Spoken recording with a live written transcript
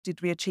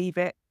did we achieve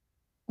it?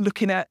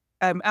 Looking at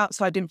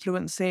outside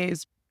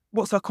influences,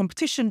 what's our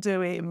competition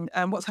doing,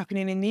 what's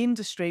happening in the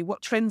industry,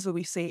 what trends are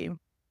we seeing?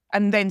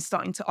 And then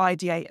starting to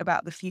ideate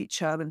about the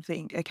future and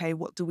think, okay,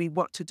 what do we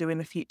want to do in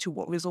the future?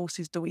 What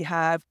resources do we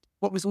have?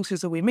 What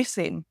resources are we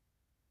missing?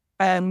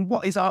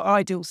 What is our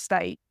ideal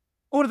state?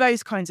 All of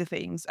those kinds of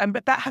things.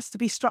 But that has to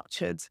be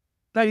structured.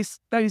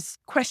 Those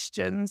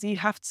questions, you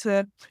have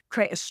to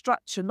create a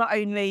structure, not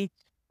only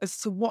as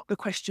to what the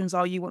questions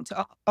are you want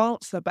to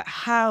answer, but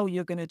how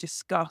you're going to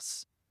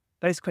discuss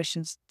those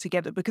questions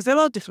together, because there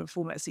are different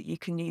formats that you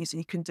can use, and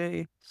you can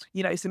do,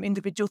 some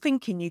individual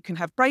thinking. You can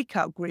have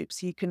breakout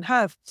groups. You can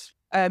have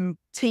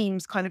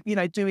teams kind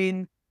of,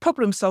 doing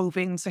problem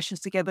solving sessions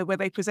together where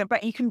they present.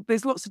 But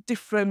there's lots of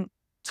different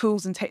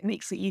tools and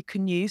techniques that you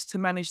can use to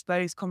manage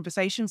those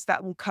conversations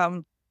that will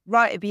come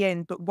right at the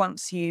end. But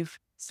once you've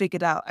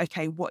figured out,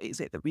 okay, what is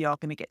it that we are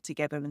going to get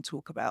together and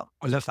talk about?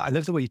 I love that. I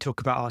love the way you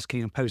talk about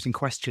asking and posing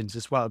questions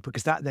as well,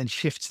 because that then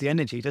shifts the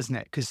energy, doesn't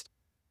it? Because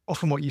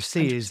often what you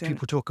see is 100%.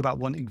 people talk about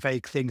wanting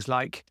vague things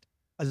like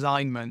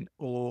alignment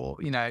or,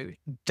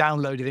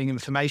 downloading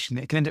information.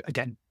 It can end up,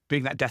 again,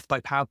 being that death by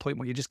PowerPoint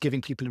where you're just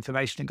giving people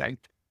information and going,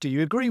 do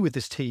you agree with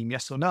this team?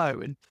 Yes or no?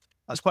 And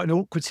that's quite an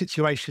awkward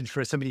situation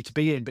for somebody to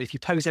be in. But if you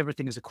pose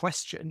everything as a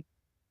question,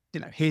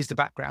 here's the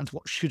background.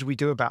 What should we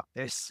do about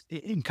this?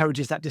 It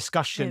encourages that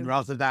discussion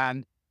rather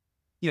than,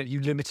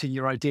 you limiting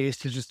your ideas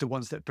to just the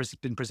ones that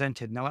have been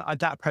presented. Now,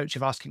 that approach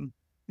of asking,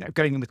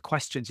 going in with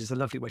questions is a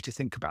lovely way to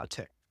think about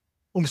it.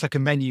 Almost like a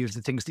menu of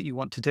the things that you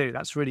want to do.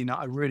 That's really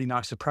not a really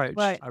nice approach.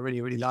 Right. I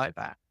really, really like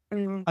that.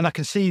 Mm. And I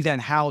can see then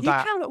how You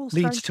that can also-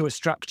 leads to a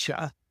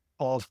structure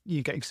of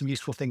you getting some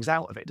useful things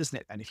out of it, doesn't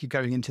it? And if you're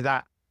going into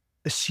that,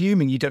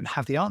 assuming you don't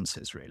have the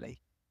answers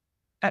really.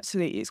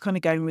 Absolutely. It's kind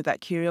of going with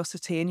that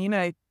curiosity.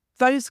 And,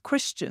 those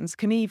questions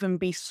can even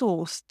be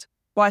sourced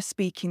by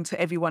speaking to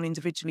everyone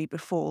individually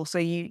before. So,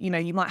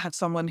 you might have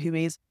someone who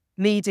is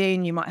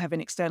leading, you might have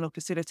an external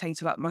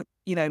facilitator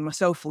like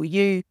myself or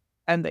you,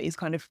 and that is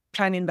kind of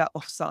planning that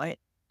offsite.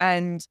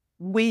 And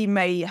we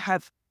may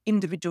have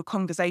individual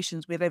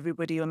conversations with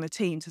everybody on the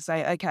team to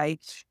say, okay,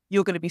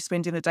 you're going to be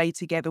spending a day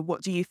together.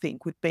 What do you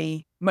think would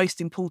be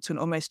most important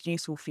or most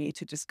useful for you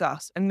to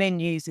discuss? And then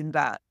using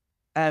that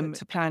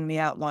to plan the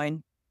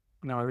outline.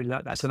 No, I really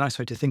like that. It's a nice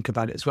way to think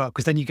about it as well,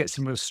 because then you get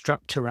some real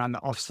structure around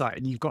the offsite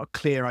and you've got a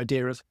clear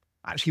idea of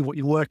actually what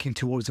you're working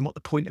towards and what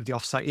the point of the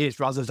offsite is,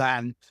 rather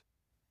than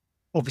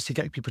obviously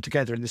getting people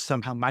together and there's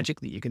somehow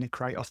magic that you're going to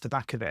create off the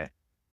back of it.